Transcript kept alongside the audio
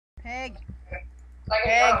Pig. Pig.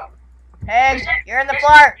 Pig. You're in the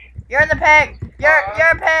floor. You're in the pig. You're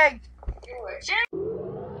a pig.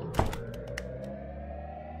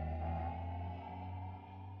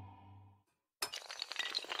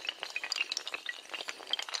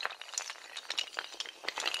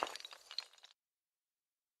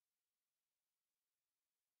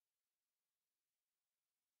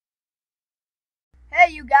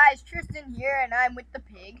 Hey you guys, Tristan here, and I'm with the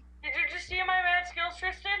pig. Did you just see my mad skills,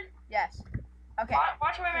 Tristan? Yes. Okay.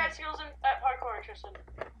 Watch my mad skills in that parkour, Tristan.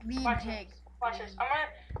 Lead Watch pig. this. Watch this.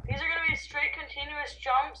 These are gonna be straight continuous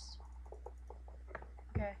jumps.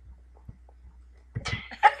 Okay.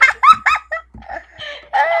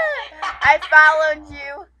 I followed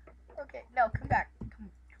you. Okay, no, come back.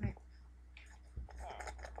 Come here.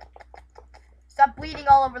 Stop bleeding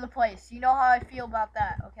all over the place. You know how I feel about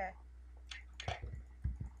that. Okay.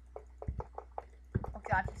 Oh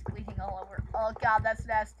god, he's bleeding all over. Oh god, that's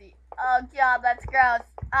nasty. Oh god, that's gross.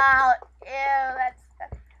 Oh, ew, that's...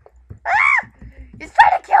 Ah! He's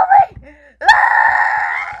trying to kill me! Ah!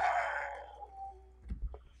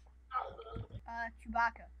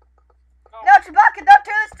 Chewbacca. No, Chewbacca, don't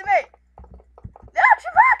do this to me! No,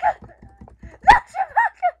 Chewbacca! No,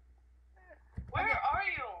 Chewbacca! Where are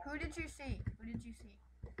you? Who did you see? Who did you see?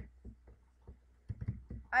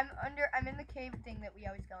 I'm in the cave thing that we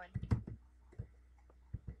always go in.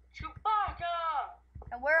 Chewbacca!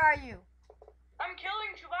 And where are you? I'm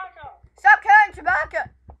killing Chewbacca! Stop killing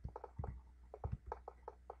Chewbacca!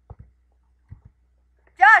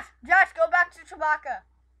 Josh, go back to Chewbacca.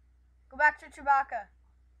 Go back to Chewbacca.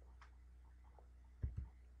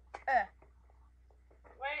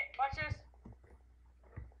 Wait, watch this.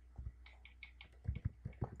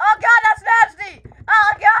 Oh god, that's nasty!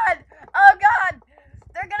 Oh god! Oh god!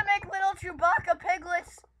 They're gonna make little Chewbacca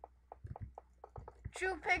piglets.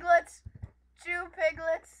 Chew piglets. Chew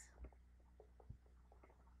piglets.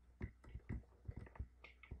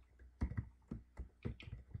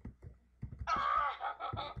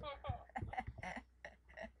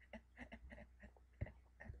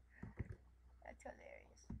 That's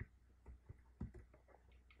hilarious.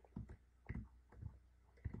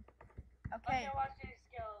 Okay. Watch these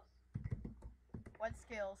skills. What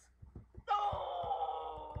skills? Oh!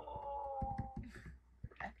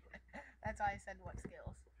 That's why I said what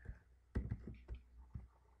skills.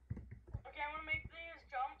 Okay, I'm gonna make these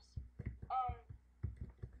jumps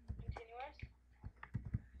continuous.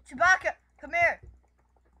 Chewbacca, come here.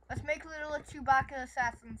 Let's make little Chewbacca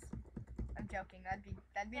assassins. I'm joking. That'd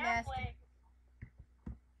be nasty.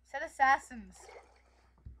 Said assassins.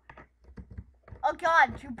 Oh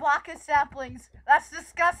god, Chewbacca saplings. That's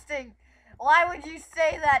disgusting. Why would you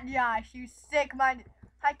say that, Josh? You sick-minded.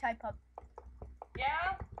 Hi, Typup.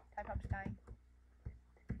 Yeah? Typup's dying.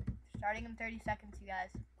 Starting in 30 seconds, you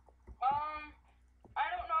guys. I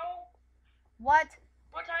don't know. What?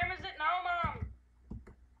 What time is it now, Mom?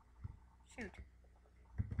 Shoot.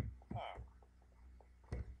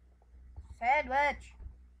 Sandwich.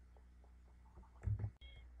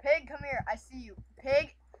 Pig, come here. I see you.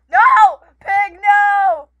 Pig. No! Pig,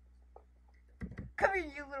 no! Come here,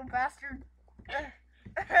 you little bastard. Ah!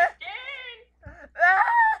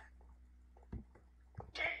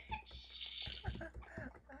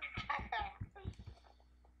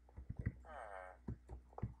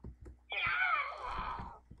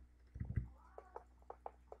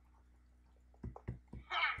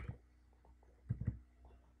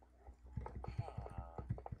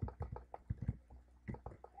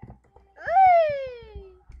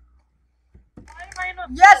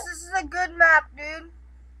 Yes, this is a good map, dude.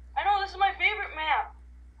 I know, this is my favorite map.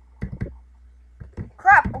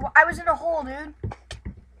 Crap, I was in a hole, dude.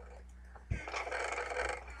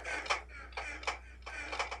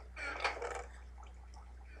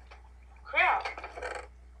 Crap.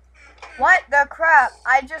 What the crap?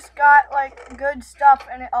 I just got, like, good stuff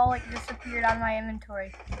and it all, like, disappeared out of my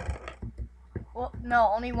inventory. Well,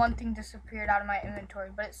 no, only one thing disappeared out of my inventory,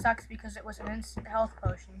 but it sucks because it was an instant health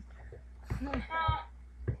potion.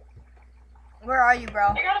 Where are you, bro?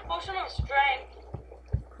 I got a potion of strength.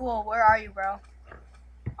 Cool, where are you, bro?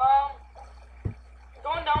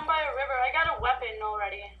 Going down by a river. I got a weapon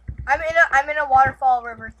already. I'm in a waterfall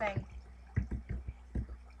river thing.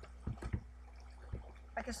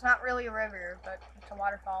 Like, it's not really a river, but it's a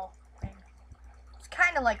waterfall thing. It's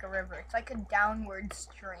kind of like a river. It's like a downward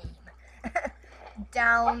stream.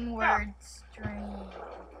 Downward stream.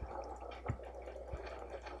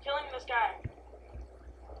 Killing this guy.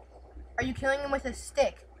 Are you killing him with a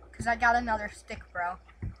stick? Because I got another stick, bro.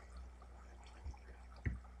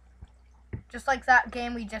 Just like that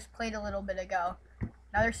game we just played a little bit ago.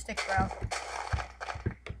 Another stick, bro.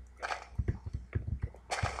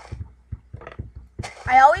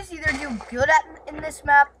 I always either do good in this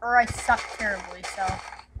map or I suck terribly.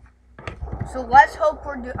 So let's hope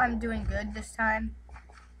I'm doing good this time.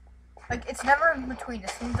 Like it's never in between.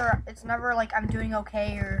 It's never like I'm doing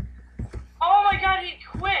okay or. Oh my god, he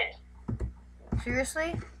quit.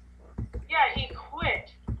 Seriously? Yeah, he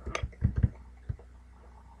quit.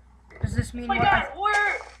 Does this mean? Oh my god,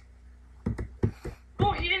 where?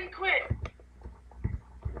 Oh, he didn't quit.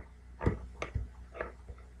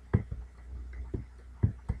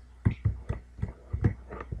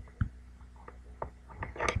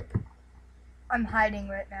 I'm hiding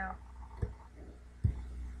right now.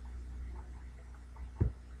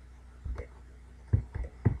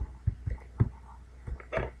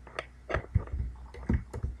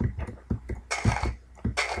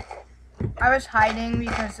 I was hiding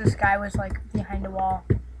because this guy was like behind a wall.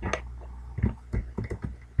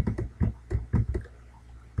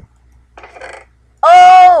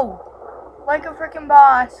 Oh! Like a freaking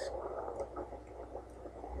boss.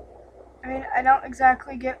 I mean, I don't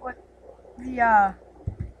exactly get what the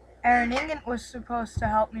Iron Ingot was supposed to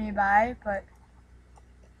help me by, but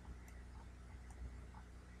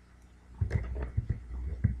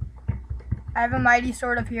I have a mighty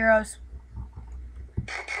sword of heroes.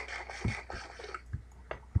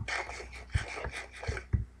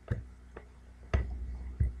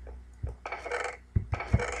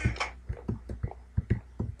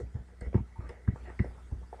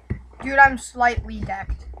 Dude, I'm slightly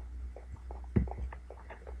decked.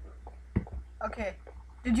 Okay.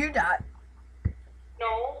 Did you die?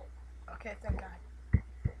 No. Okay, thank God.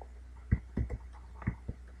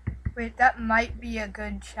 Wait, that might be a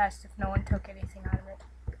good chest if no one took anything out of it.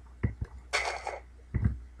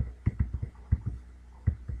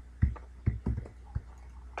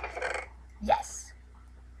 Yes.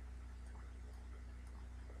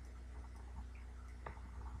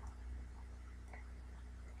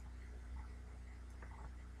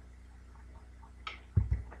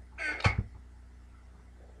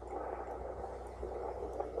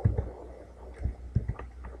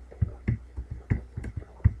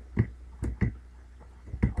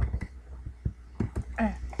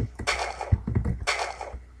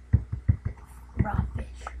 Raw fish.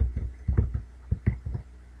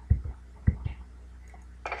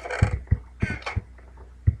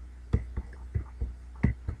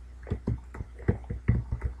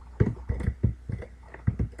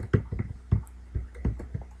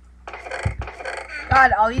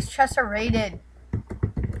 God, all these chests are raided.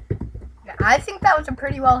 I think that was a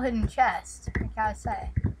pretty well hidden chest, I gotta say.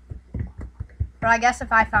 But I guess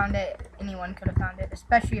if I found it, anyone could have found it,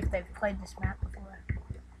 especially if they've played this map before.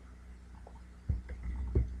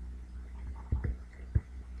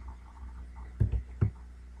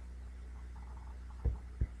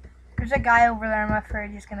 There's a guy over there, I'm afraid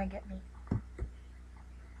he's gonna get me.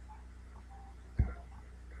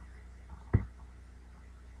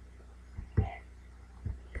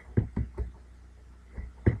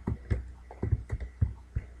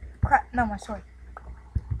 Crap, no, my sword.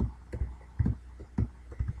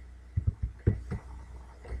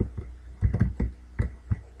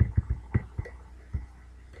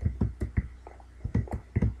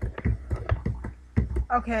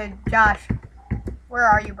 Okay, Josh, where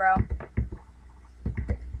are you, bro?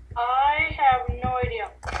 I have no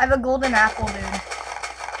idea. I have a golden apple, dude.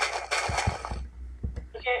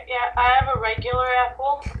 Okay, yeah, I have a regular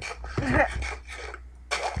apple.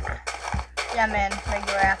 Yeah, man,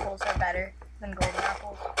 regular apples are better than golden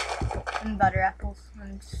apples, and butter apples,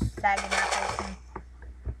 and sagging apples, and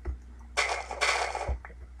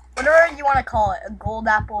whatever you want to call it. A gold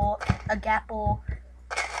apple, a gapple,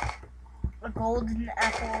 a golden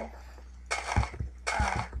apple,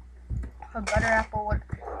 a butter apple,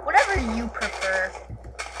 whatever you prefer.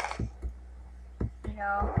 You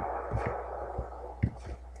know.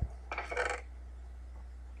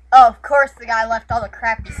 Oh, of course, the guy left all the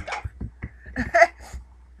crappy stuff. Dude,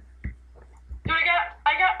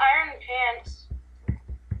 I got iron pants.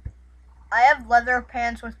 I have leather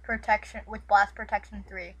pants with blast protection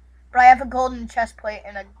 3, but I have a golden chest plate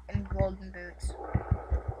and golden boots,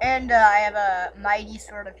 and I have a mighty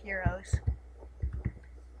sword of heroes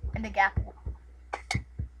and a gapple.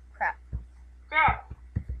 Crap.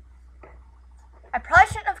 I probably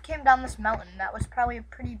shouldn't have came down this mountain. That was probably a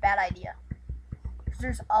pretty bad idea.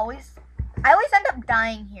 Because I always end up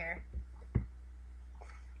dying here.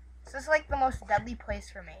 This is like the most deadly place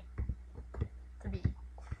for me to be.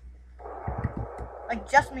 Like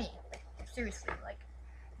just me. Like, seriously. Like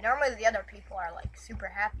normally the other people are like super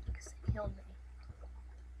happy because they killed me.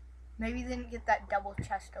 Maybe they didn't get that double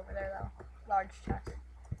chest over there though. Large chest.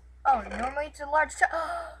 Oh, normally it's a large chest.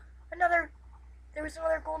 Another There was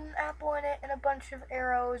another golden apple in it and a bunch of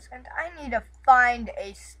arrows, and I need to find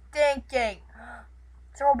a stinking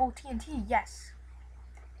throwable TNT. Yes.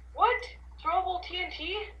 What? Throwable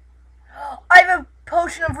TNT? I have a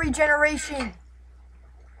potion of regeneration.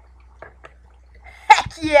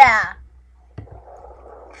 Heck yeah!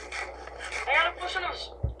 I got a potion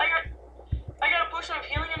of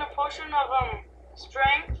healing and a potion of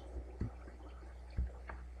strength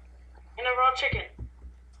and a raw chicken.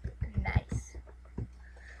 Nice.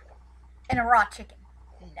 And a raw chicken.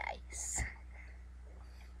 Nice.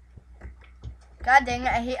 God dang it,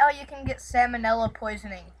 I hate how you can get salmonella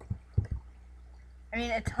poisoning. I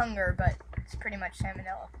mean, it's hunger, but it's pretty much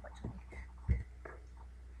salmonella poisoning.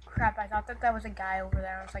 Crap, I thought that was a guy over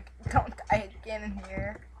there. I was like, don't die again in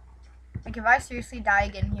here. Like, if I seriously die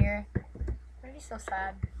again here, I'd be so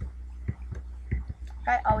sad.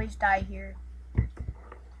 I always die here.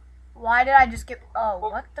 Why did I just get... Oh,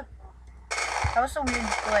 what the... That was a weird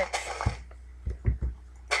glitch.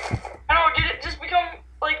 I don't know, did it just become,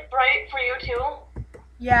 like, bright for you, too?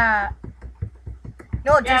 Yeah.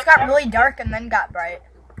 No, it just got really dark and then got bright.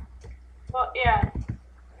 Well, yeah.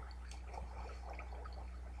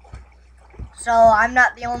 So, I'm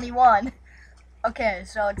not the only one. Okay,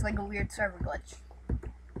 so it's like a weird server glitch.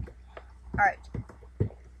 Alright.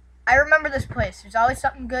 I remember this place. There's always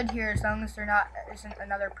something good here as long as there isn't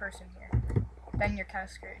another person here. Then you're kind of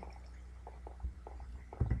screwed.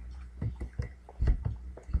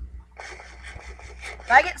 If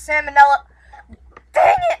I get salmonella...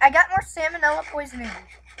 Dang it! I got more salmonella poisoning.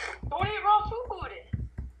 Don't eat raw food.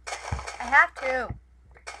 I have to.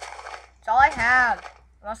 It's all I have.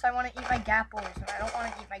 Unless I want to eat my gapples, and I don't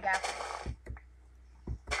want to eat my gapples.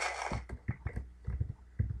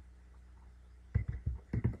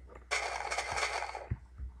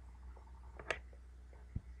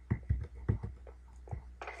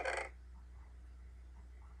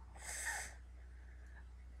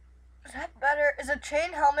 Is that better? Is a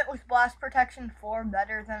chain helmet with blast protection 4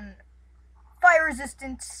 better than fire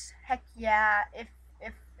resistance? Heck yeah, if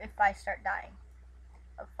I start dying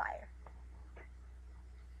of fire.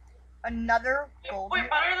 Another golden... Wait,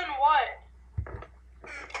 better than what?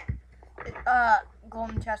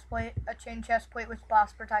 Golden chest plate. A chain chest plate with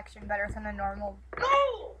blast protection better than a normal...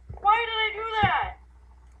 No! Why did I do that?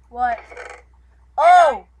 What?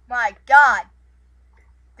 Oh my god!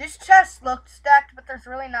 This chest looked stacked, but there's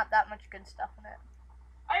really not that much good stuff in it.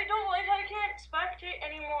 I don't like how I can't spectate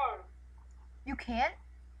anymore. You can't?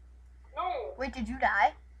 No. Wait, did you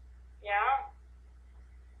die? Yeah.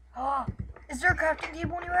 Oh, is there a crafting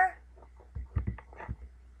table anywhere?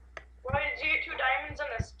 Why did you get 2 diamonds and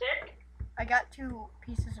a stick? I got 2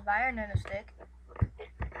 pieces of iron and a stick.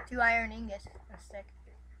 2 iron ingots and a stick.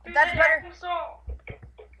 But that's better. So,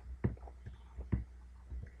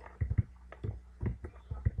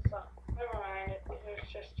 never mind.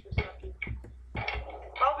 It's just too sucky.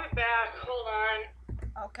 I'll be back. Hold on.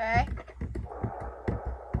 Okay.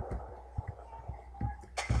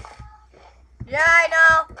 Yeah, I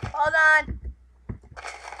know. Hold on.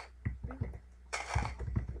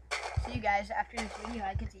 See you guys after this video.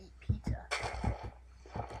 I get to eat pizza.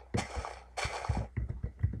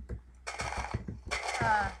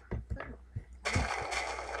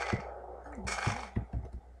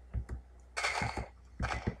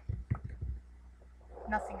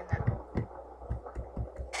 Nothing in that.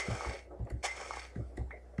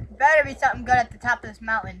 Better be something good at the top of this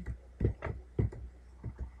mountain.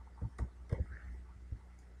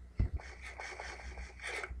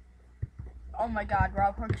 Oh my god,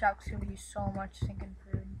 raw pork chops gonna be so much stinking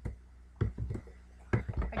food.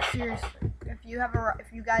 Like seriously, if you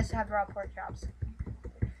guys have raw pork chops,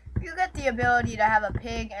 you get the ability to have a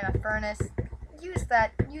pig and a furnace. Use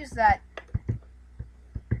that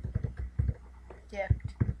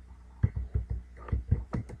gift.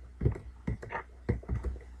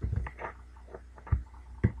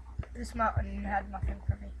 This mountain had nothing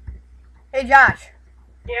for me. Hey Josh.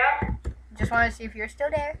 Yeah? Just wanted to see if you're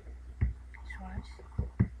still there.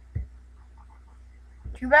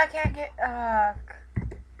 Too bad I can't get,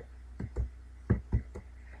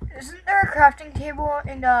 isn't there a crafting table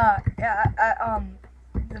in, the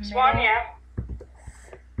Spawn, middle? yeah.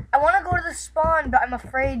 I want to go to the spawn, but I'm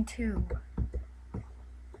afraid to.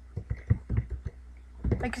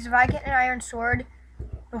 Like, cause if I get an iron sword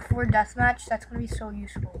before deathmatch, that's gonna be so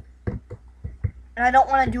useful. And I don't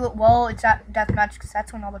want to do it while it's at deathmatch, cause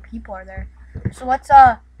that's when all the people are there. So let's,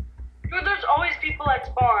 Dude, there's always people at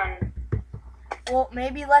spawn. well,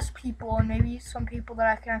 maybe less people, and maybe some people that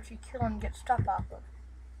I can actually kill and get stuff off of.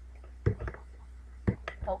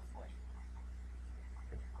 Hopefully.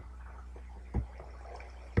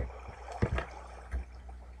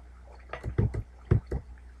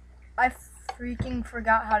 freaking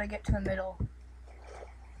forgot how to get to the middle.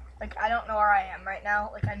 Like, I don't know where I am right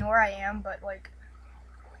now. Like, I know where I am, but, like,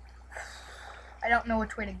 I don't know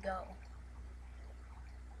which way to go.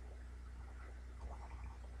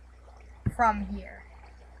 From here.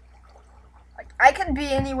 Like, I could be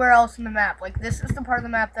anywhere else in the map. Like, this is the part of the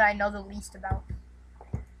map that I know the least about.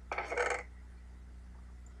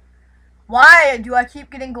 Why do I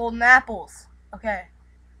keep getting golden apples? Okay.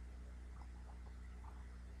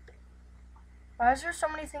 Why is there so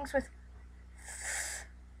many things with...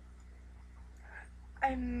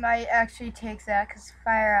 I might actually take that because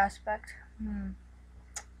fire aspect. I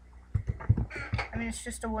mean, it's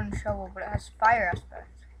just a wooden shovel, but it has fire aspect.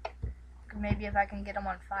 Maybe if I can get them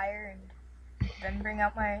on fire and then bring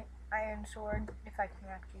out my iron sword, if I can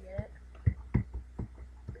actually get it.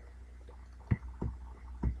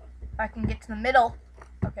 If I can get to the middle.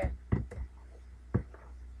 Okay.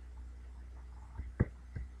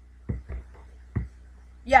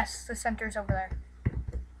 Yes, the center's over there.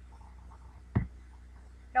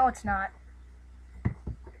 No, it's not.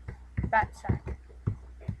 Bat sack.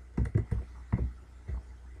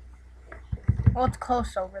 Well, it's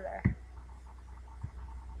close over there.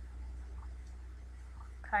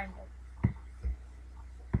 Kind of.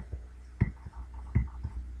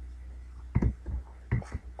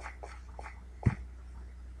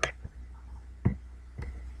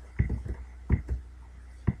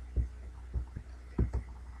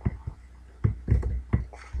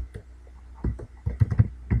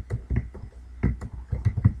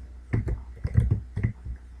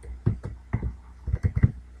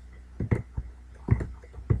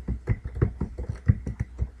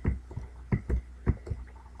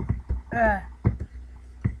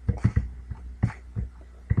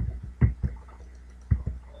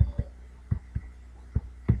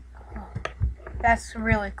 That's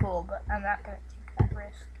really cool, but I'm not going to take that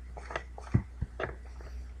risk.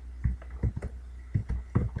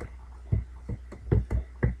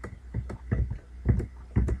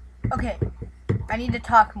 Okay, I need to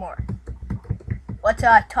talk more. Let's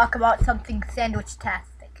talk about something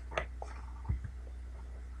sandwich-tastic.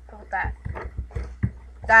 How about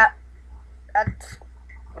that? That's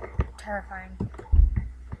terrifying.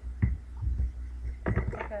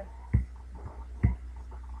 Okay.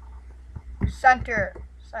 Center.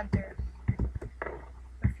 I'm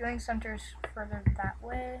feeling center's further that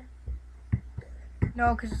way.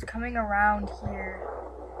 No, because it's coming around here.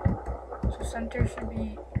 So center should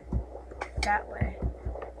be that way.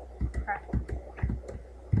 Right.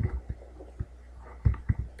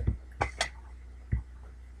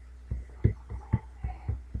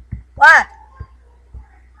 What?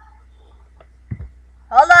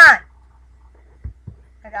 Hold on.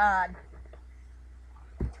 My God.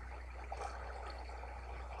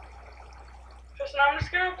 Tristan, I'm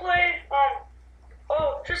just gonna play,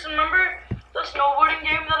 oh, Tristan, remember the snowboarding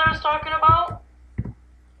game that I was talking about?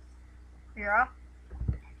 Yeah?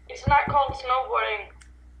 It's not called snowboarding.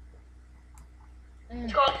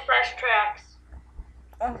 It's called Fresh Tracks.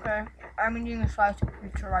 Okay. I'm eating a slice of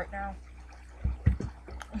pizza right now.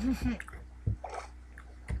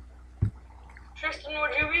 Tristan,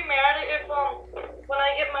 would you be mad if, when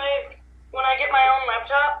I get my own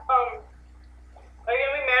laptop, are you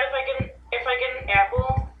gonna be mad if I get an apple?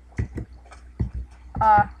 I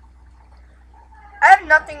have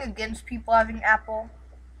nothing against people having Apple.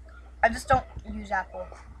 I just don't use Apple.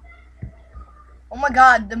 Oh my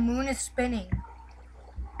God, the moon is spinning.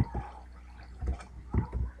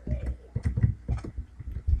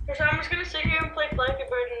 So I'm just gonna sit here and play Flappy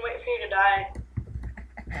Bird and wait for you to die.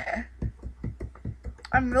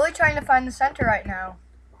 I'm really trying to find the center right now.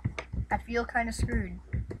 I feel kind of screwed.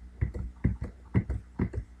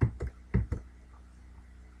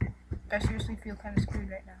 I seriously feel kind of screwed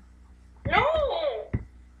right now. No!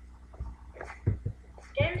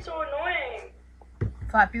 Game's so annoying.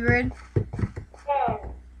 Flappy Bird?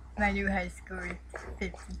 Oh. My new high score is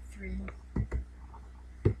 53.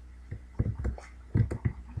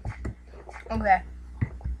 Okay.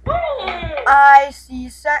 Oh. I see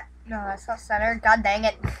No, that's not center. God dang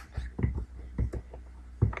it.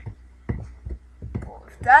 Well,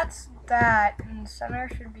 if that's that, then center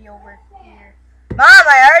should be over here. Mom,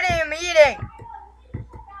 I already am eating.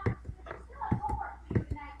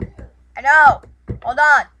 I know. Hold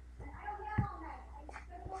on.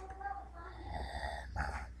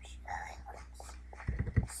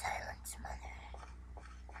 Silence, mother.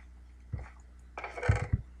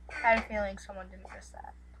 I had a feeling someone didn't miss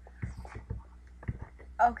that.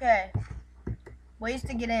 Okay. Ways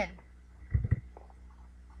to get in.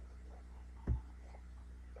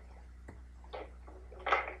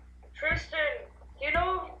 Tristan, do you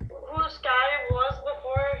know who Sky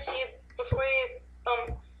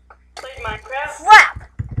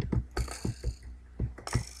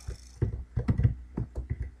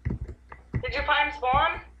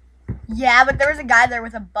Yeah, but there was a guy there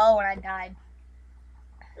with a bow and I died.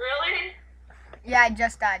 Really? Yeah, I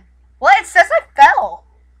just died. What? It says I fell.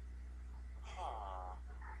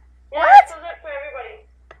 Yeah, What? it says that for everybody.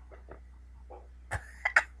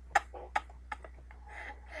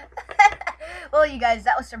 Well, you guys,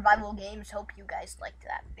 that was Survival Games. Hope you guys liked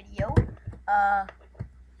that video.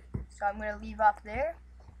 So I'm gonna leave off there,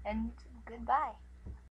 and goodbye.